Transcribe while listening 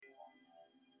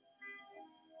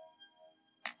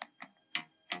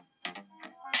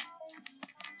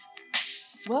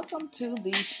Welcome to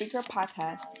the Speaker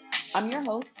Podcast. I'm your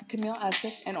host, Camille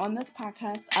Essick, and on this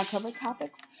podcast, I cover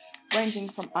topics ranging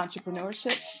from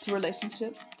entrepreneurship to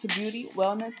relationships to beauty,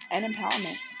 wellness, and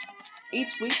empowerment.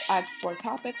 Each week, I explore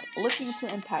topics looking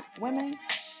to impact women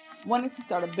wanting to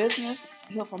start a business,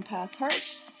 heal from past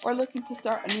hurts, or looking to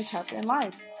start a new chapter in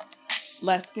life.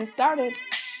 Let's get started.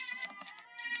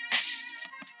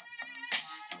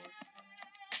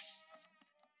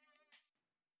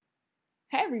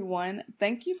 Hey everyone,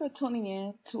 thank you for tuning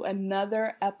in to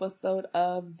another episode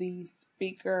of the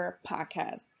Speaker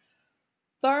Podcast.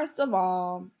 First of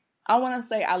all, I want to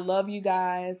say I love you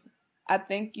guys. I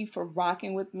thank you for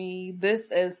rocking with me. This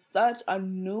is such a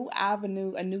new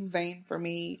avenue, a new vein for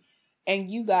me. And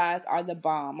you guys are the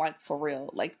bomb, like for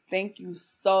real. Like, thank you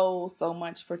so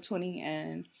much for tuning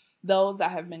in. Those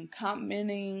that have been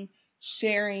commenting,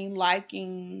 sharing,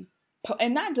 liking,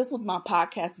 and not just with my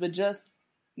podcast, but just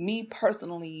me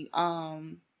personally.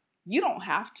 You don't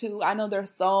have to. I know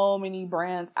there's so many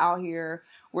brands out here.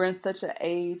 We're in such an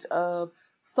age of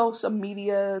social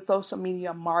media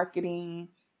marketing,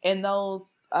 and those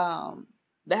that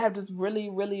have just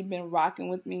really been rocking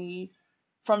with me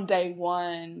from day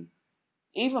one,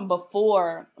 even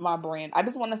before my brand. I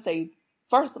just want to say,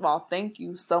 first of all, thank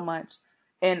you so much.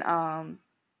 And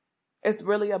it's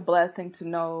really a blessing to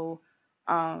know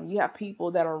you have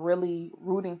people that are really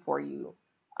rooting for you.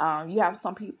 You have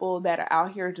some people that are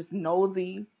out here just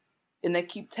nosy, and they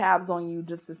keep tabs on you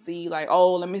just to see, like,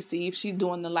 oh, let me see if she's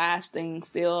doing the last thing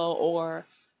still, or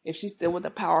if she's still with the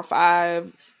Power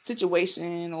 5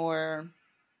 situation. Or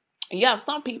you have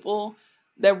some people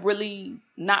that really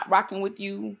not rocking with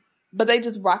you, but they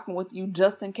just rocking with you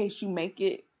just in case you make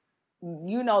it.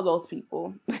 You know those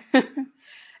people.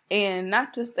 And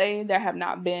not to say there have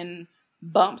not been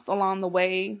bumps along the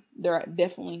way. There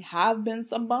definitely have been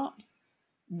some bumps.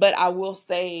 But I will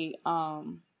say, overall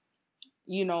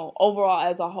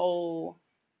as a whole,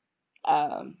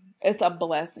 it's a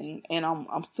blessing. And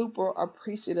I'm super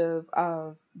appreciative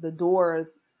of the doors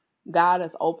God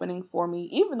is opening for me,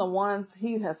 even the ones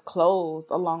He has closed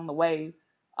along the way.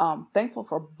 Thankful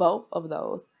for both of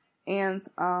those. And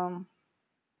I'm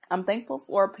thankful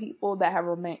for people that have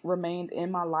remained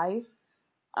in my life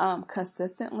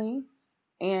consistently.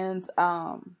 And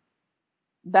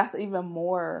that's even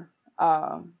more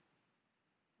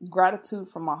gratitude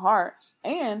from my heart.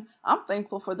 And I'm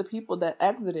thankful for the people that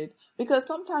exited, because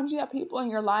sometimes you have people in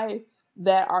your life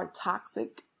that are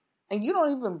toxic and you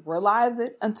don't even realize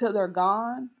it until they're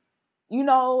gone,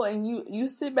 and you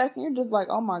sit back and you're just like,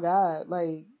 oh my God,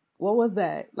 like, what was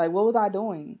that? Like, what was I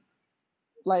doing?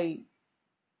 Like,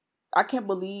 I can't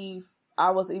believe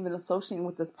I was even associating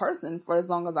with this person for as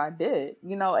long as I did,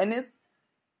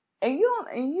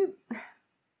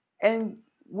 and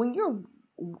when you're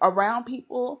around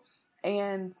people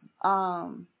and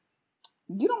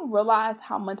you don't realize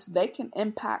how much they can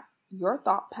impact your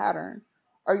thought pattern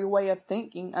or your way of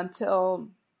thinking until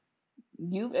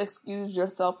you've excused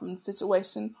yourself from the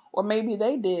situation, or maybe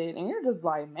they did, and you're just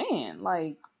like, man,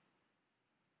 like,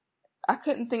 I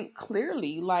couldn't think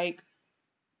clearly. Like,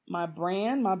 my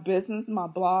brand, my business, my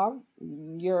blog,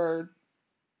 your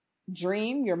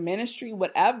dream, your ministry,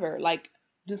 whatever, like,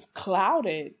 just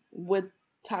clouded with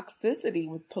toxicity,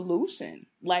 with pollution.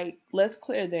 Like, let's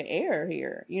clear the air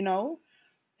here,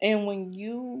 And when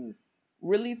you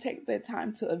really take the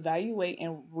time to evaluate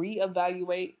and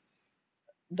reevaluate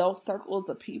those circles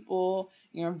of people,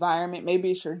 your environment,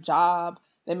 maybe it's your job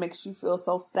that makes you feel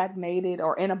so stagnated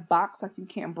or in a box like you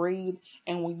can't breathe.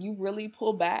 And when you really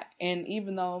pull back, and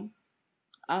even though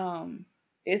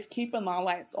it's keeping the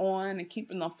lights on and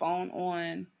keeping the phone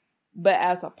on, but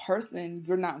as a person,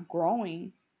 you're not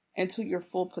growing into your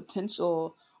full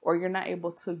potential, or you're not able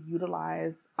to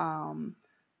utilize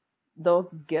those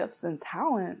gifts and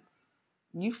talents,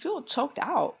 you feel choked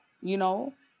out,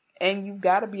 and you've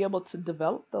got to be able to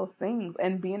develop those things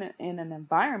and be in an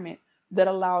environment that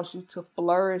allows you to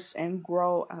flourish and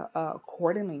grow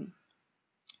accordingly.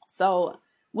 So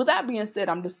with that being said,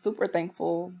 I'm just super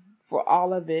thankful for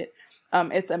all of it.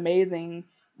 It's amazing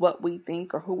what we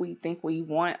think or who we think we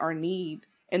want or need,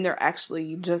 and they're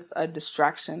actually just a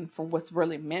distraction from what's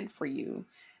really meant for you.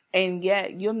 And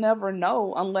yet you'll never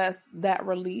know unless that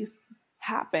release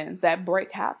happens, that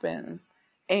break happens.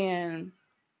 And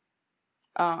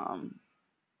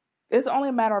it's only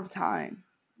a matter of time.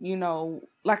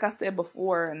 Like I said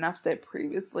before, and I've said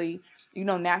previously,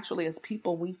 naturally as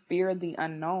people, we fear the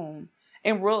unknown.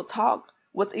 And real talk,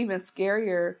 what's even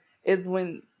scarier is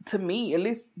when, to me, at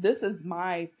least this is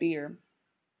my fear.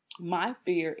 My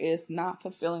fear is not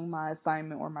fulfilling my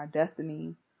assignment or my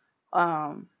destiny.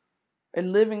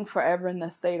 and living forever in the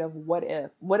state of what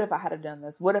if I had done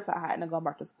this? What if I hadn't gone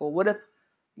back to school? What if,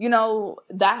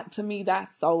 that to me,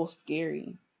 that's so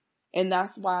scary. And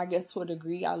that's why I guess to a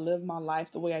degree I live my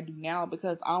life the way I do now,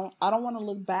 because I don't want to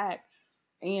look back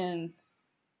and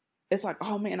it's like,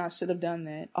 oh man, I should have done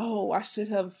that. Oh, I should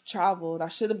have traveled. I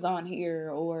should have gone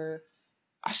here, or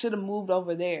I should have moved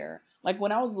over there. Like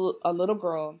when I was a little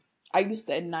girl, I used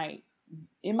to at night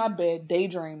in my bed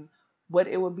daydream what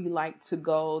it would be like to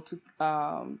go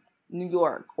to New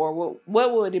York, or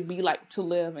what would it be like to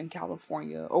live in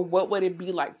California, or what would it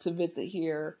be like to visit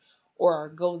here or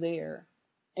go there.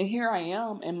 And here I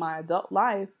am in my adult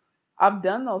life. I've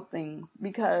done those things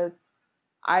because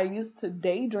I used to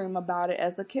daydream about it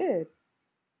as a kid.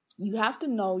 You have to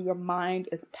know your mind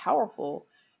is powerful,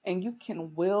 and you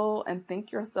can will and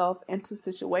think yourself into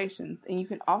situations, and you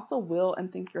can also will and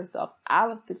think yourself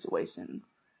out of situations,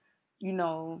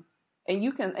 and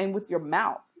you can, and with your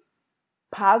mouth,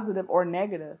 positive or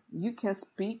negative, you can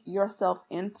speak yourself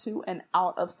into and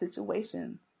out of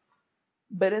situations.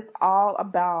 But it's all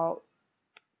about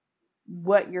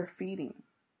what you're feeding.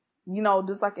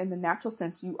 Just like in the natural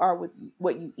sense, you are with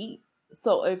what you eat.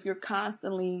 So if you're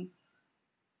constantly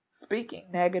speaking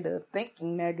negative,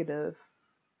 thinking negative,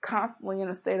 constantly in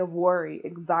a state of worry,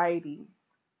 anxiety,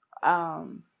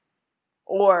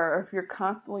 or if you're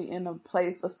constantly in a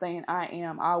place of saying, I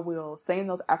am, I will, saying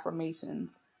those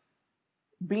affirmations,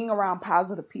 being around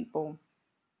positive people,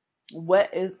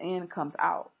 what is in comes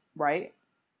out, right?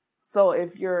 So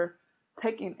if you're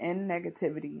taking in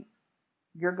negativity,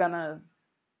 you're going to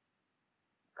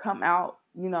come out,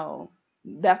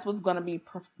 that's what's going to be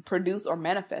produced or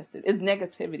manifested is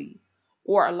negativity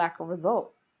or a lack of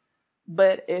results.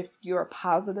 But if you're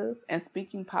positive and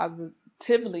speaking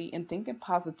positively and thinking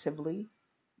positively,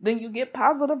 then you get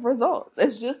positive results.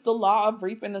 It's just the law of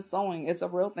reaping and sowing. It's a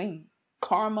real thing.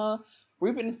 Karma,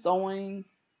 reaping and sowing,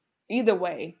 either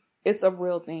way, it's a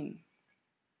real thing.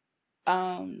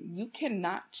 You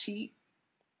cannot cheat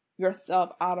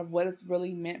yourself out of what is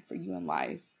really meant for you in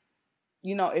life.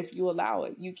 If you allow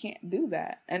it, you can't do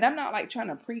that. And I'm not like trying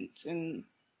to preach, and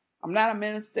I'm not a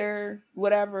minister,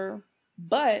 whatever,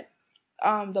 but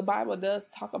the Bible does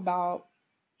talk about,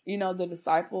 the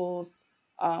disciples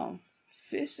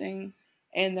fishing,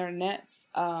 and their nets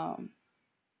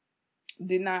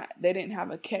they didn't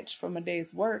have a catch from a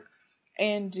day's work.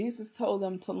 And Jesus told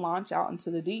them to launch out into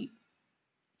the deep.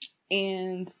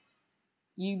 And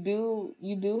you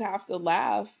do have to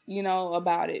laugh,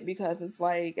 about it, because it's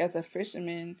like, as a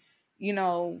fisherman,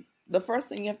 the first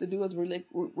thing you have to do is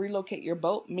relocate your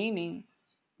boat, meaning,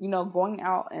 going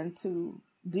out into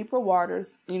deeper waters,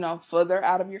 further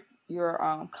out of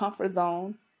your comfort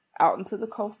zone, out into the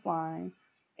coastline.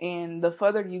 And the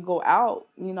further you go out,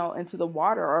 into the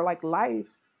water, or like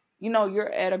life,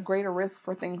 you're at a greater risk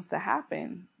for things to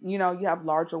happen. You have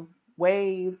larger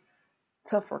waves,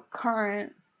 tougher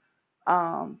currents.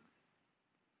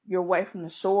 You're away from the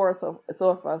shore. So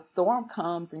if a storm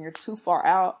comes and you're too far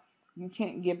out, you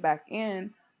can't get back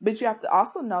in. But you have to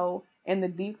also know, in the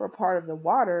deeper part of the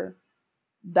water,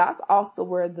 that's also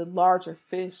where the larger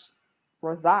fish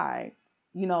reside.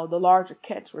 The larger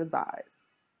catch resides.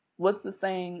 What's the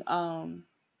saying?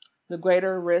 The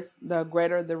greater risk, the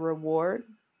greater the reward.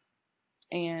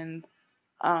 And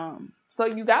so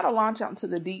you got to launch out into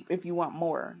the deep if you want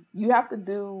more. You have to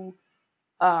do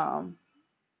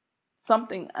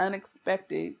something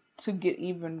unexpected to get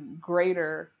even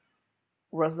greater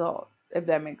results, if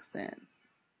that makes sense.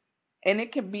 And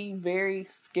it can be very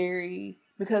scary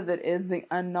because it is the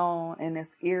unknown and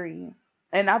it's eerie.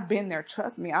 And I've been there.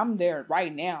 Trust me, I'm there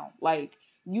right now. Like,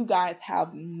 you guys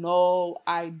have no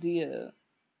idea.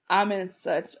 I'm in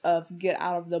such a get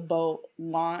out of the boat,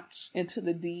 launch into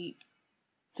the deep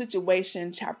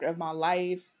situation chapter of my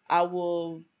life. I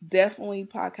will definitely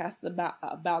podcast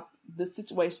about the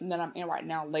situation that I'm in right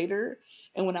now later.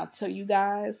 And when I tell you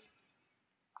guys,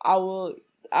 I will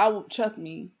trust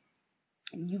me,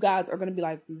 you guys are going to be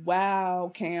like,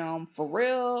 wow, Cam, for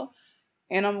real?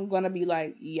 And I'm going to be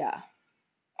like, yeah.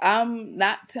 I'm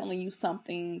not telling you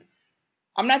something.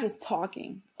 I'm not just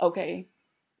talking, okay?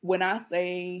 When I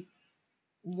say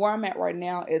where I'm at right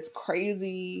now is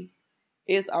crazy,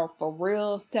 it's a for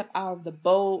real, step out of the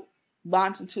boat,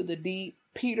 launch into the deep,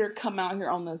 Peter, come out here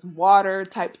on this water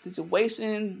type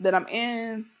situation that I'm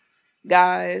in,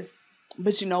 guys.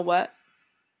 But you know what?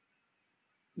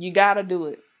 You gotta do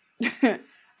it.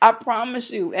 I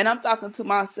promise you, and I'm talking to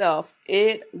myself,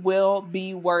 it will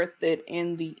be worth it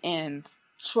in the end.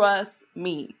 Trust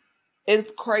me.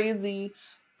 It's crazy,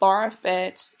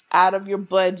 far-fetched, out of your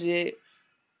budget.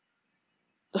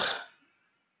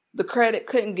 the credit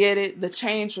couldn't get it, the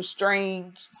change was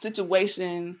strange,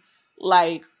 situation,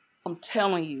 like, I'm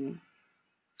telling you,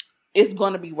 it's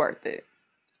going to be worth it.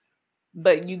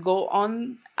 But you go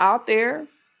on out there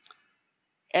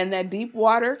and that deep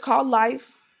water called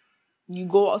life, you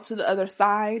go out to the other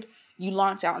side, you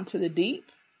launch out into the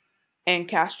deep and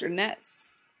cast your nets.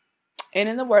 And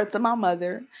in the words of my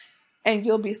mother, and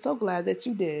you'll be so glad that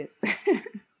you did.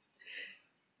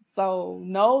 So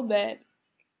know that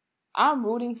I'm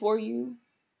rooting for you.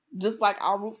 Just like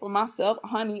I'll root for myself.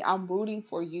 Honey, I'm rooting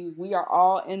for you. We are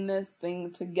all in this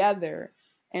thing together.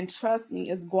 And trust me,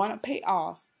 it's going to pay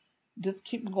off. Just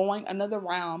keep going another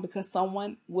round because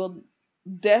someone will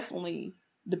definitely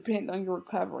depend on your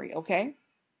recovery, okay?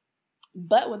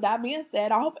 But with that being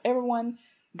said, I hope everyone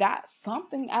got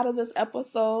something out of this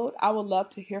episode. I would love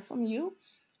to hear from you.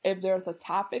 If there's a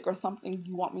topic or something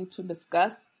you want me to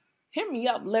discuss, hit me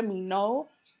up. Let me know.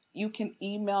 You can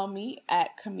email me at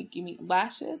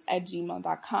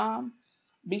kamikimeeklashes@gmail.com.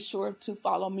 Be sure to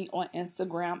follow me on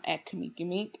Instagram at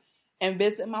kamikimeek and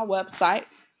visit my website.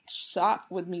 Shop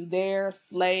with me there.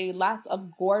 Slay lots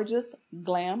of gorgeous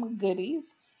glam goodies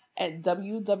at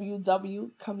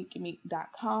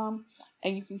www.kamikimeek.com.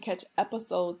 And you can catch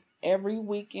episodes every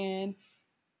weekend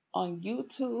on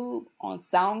YouTube, on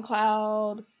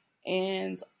SoundCloud,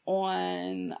 and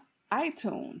on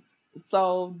iTunes.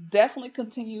 So definitely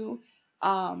continue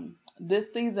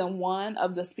this season 1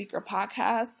 of the Speaker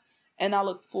Podcast. And I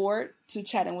look forward to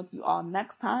chatting with you all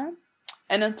next time.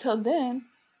 And until then,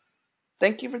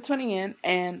 thank you for tuning in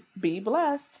and be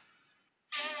blessed.